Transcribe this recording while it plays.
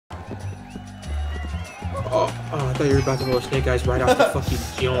Oh, I thought you were about to roll snake eyes right off the fucking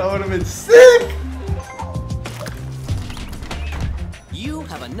jump. That would have been sick! You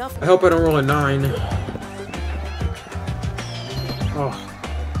have enough. I hope I don't roll a 9. Oh.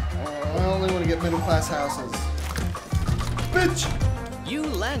 I only want to get middle class houses. Bitch! You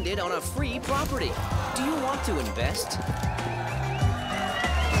landed on a free property. Do you want to invest?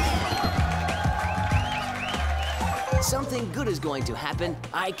 Something good is going to happen.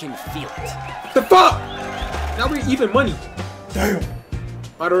 I can feel it. The fuck? Now we're even money. Damn!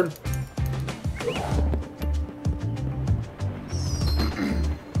 Modern.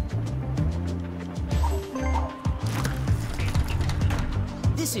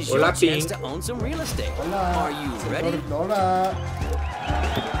 This is Hola, your chance Ping. to own some real estate. Hola. Are you ready? Hola.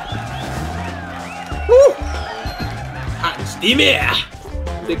 Woo! Hot and steamy.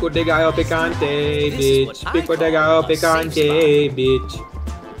 Pico de gallo picante, bitch. Pico de gallo picante, bitch.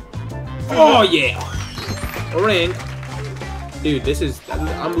 Oh yeah! A ring. Dude, this is.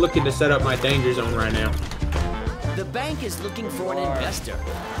 I'm looking to set up my danger zone right now. The bank is looking for an investor.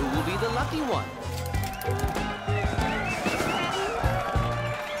 Who will be the lucky one?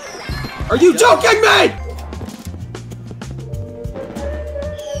 Are you joking me?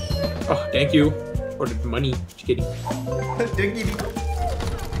 Oh, thank you for the money. Just kidding. Diggity.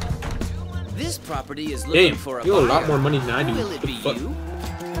 This property is looking Damn, for a you have a lot buyer. more money than I do. Will it What the be fuck? you?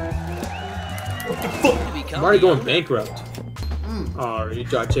 I'm already going bankrupt. Oh, you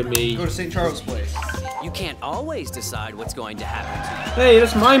touching me. Go to St. Charles Place. You can't always decide what's going to happen Hey,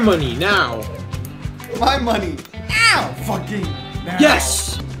 that's my money now. My money. Ow! Fucking. Now.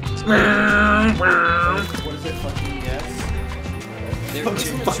 Yes! What is it? Fucking yes. to you. There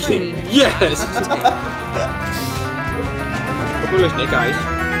isn't a Fucking train. yes! Look at snake eyes.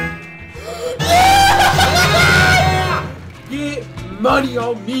 Get money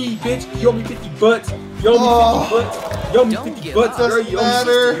on me, bitch. You owe me 50 butts. You owe me 50 butts. You owe me Don't 50 give butts. up. Girl, you owe me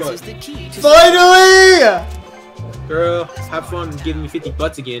Matter. 60 This butts. is the key to Finally! Girl, have fun giving me 50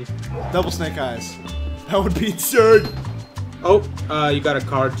 butts again. Double snake eyes. That would be absurd. Oh, you got a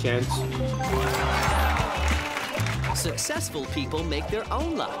card chance. Successful people make their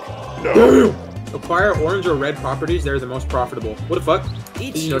own luck. Damn! Acquire orange or red properties. They're the most profitable. What the fuck?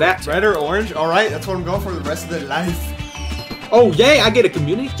 Did you know that? Red or orange? Alright, that's what I'm going for the rest of the life. Oh, yay! I get a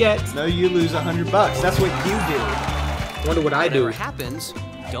community jet. No, you lose $100. That's what you do. Wonder what I do. Whatever happens,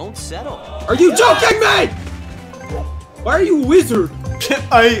 don't settle. Are you joking me? Why are you a wizard?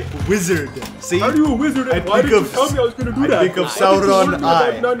 I wizard. See? How are you a wizard? And I why think did you of- tell me I was gonna do I that? think of Why didn't you Sauron warn me about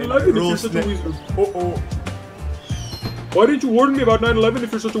Eye 9/11 if and you're Rule such a Snake. wizard? Why didn't you warn me about 9/11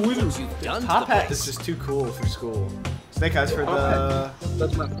 if you're such a wizard? You've done Top the hat place. is just too cool for school. Snake eyes for Top the...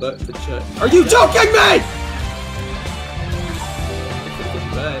 That's my butt for shut. Are you joking me?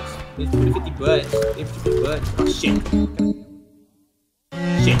 50 butts. 50 butts. 50 butts. Oh shit.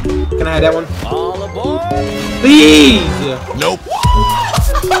 Shit. Can I have that one? All aboard! Please! Nope.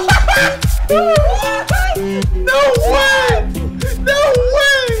 No way! No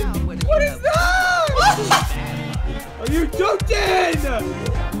way! What is that? Are you joking?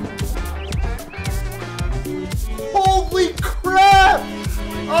 Holy crap!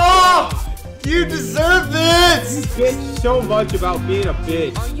 Oh! You deserve this! Bitch so much about being a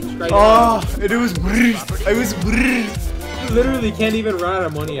bitch. Straight Oh, up. and it was brrr. I was brrr. You literally can't even run out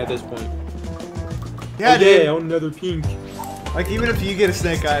of money at this point. Yeah, Oh, dude. yeah, on another pink. Like, even if you get a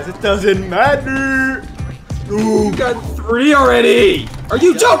snake eyes, it doesn't matter. Ooh. You got 3 already! Are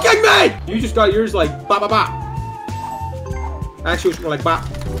you joking me? You just got yours like ba ba ba. Actually, it's more like ba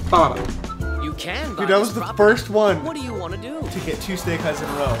ba ba. You can buy Dude, that was this the property. first one What do you want to do? to get 2 snake eyes in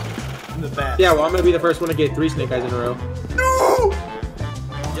a row. In the back. Yeah, well, I'm gonna be the first one to get 3 snake eyes in a row. No!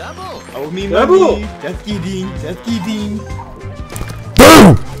 Double. Oh, me Double. money. That's kidding. That's kidding.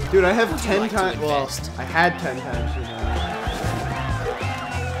 Boom! Dude, I have Would you 10 like to times. Well, invest? I had 10 times, you know.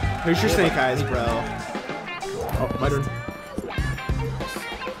 Here's your snake eyes, bro. Oh, my turn.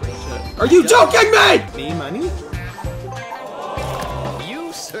 Are you joking me? Me money?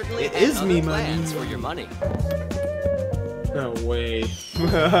 You certainly It had is other me plans money. for your money. No way.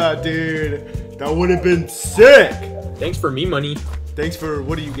 Dude, that would have been sick. Thanks for me money. Thanks for,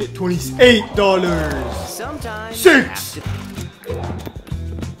 what do you get? $28. Sometimes Six. you have to...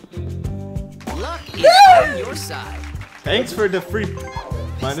 Luck is on your side. Thanks for the free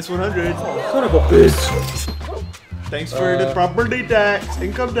minus 100. Son of a bitch. Thanks for the property tax,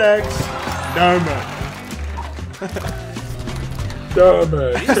 income tax. Damn it. Damn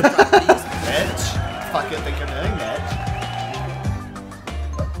it. Bitch. Fucking think I'm doing that.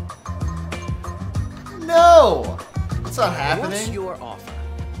 No! It's not What's happening. your offer?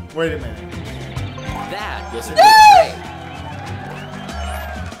 Wait a minute. That was a good trade.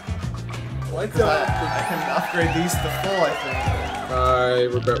 What I can upgrade these to full, I think. I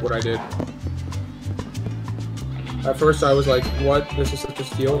regret what I did. At first I was like, what? This is such a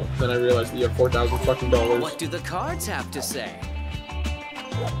steal. Then I realized that you have $4,000 fucking dollars. What do the cards have to say?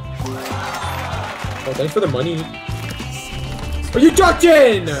 Oh, thanks for the money. Are you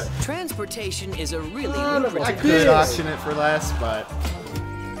ducking? Transportation is a really Son of a lucrative I could bitch. auction it for less, but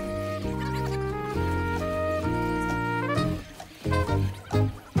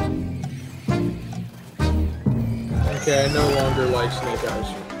Okay, I no longer like Snake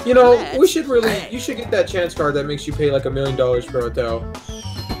Eyes. You know, we should really, you should get that chance card that makes you pay like $1 million per hotel.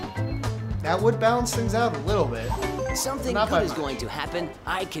 that would balance things out a little bit. Something Not good by is much. going to happen.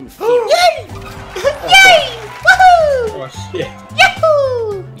 I can feel it. Yay! Yay! Woohoo! Oh shit.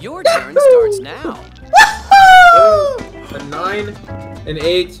 Yahoo! Your turn starts now. Woohoo! A 9, an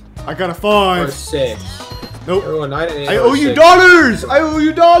 8, I got a or a 5. 6. Nope. Oh, a 9 and 8. I or owe a you 6. dollars! I owe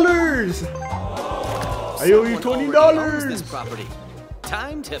you dollars! I owe you Someone already owns this $20! property.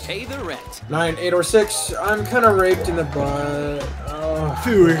 Time to pay the rent. 9, 8, or 6. I'm kind of raped in the butt. Oh,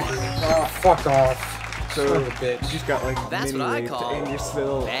 Dude. oh, fuck off. So, Son of a you bitch. just got like That's mini what I raped call and you're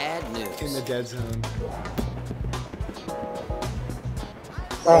still bad in the news. dead zone.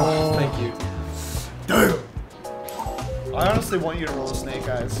 Oh, thank you. Damn! I honestly want you to roll Snake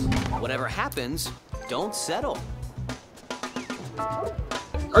Eyes. Whatever happens, don't settle.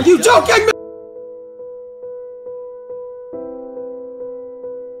 Are you joking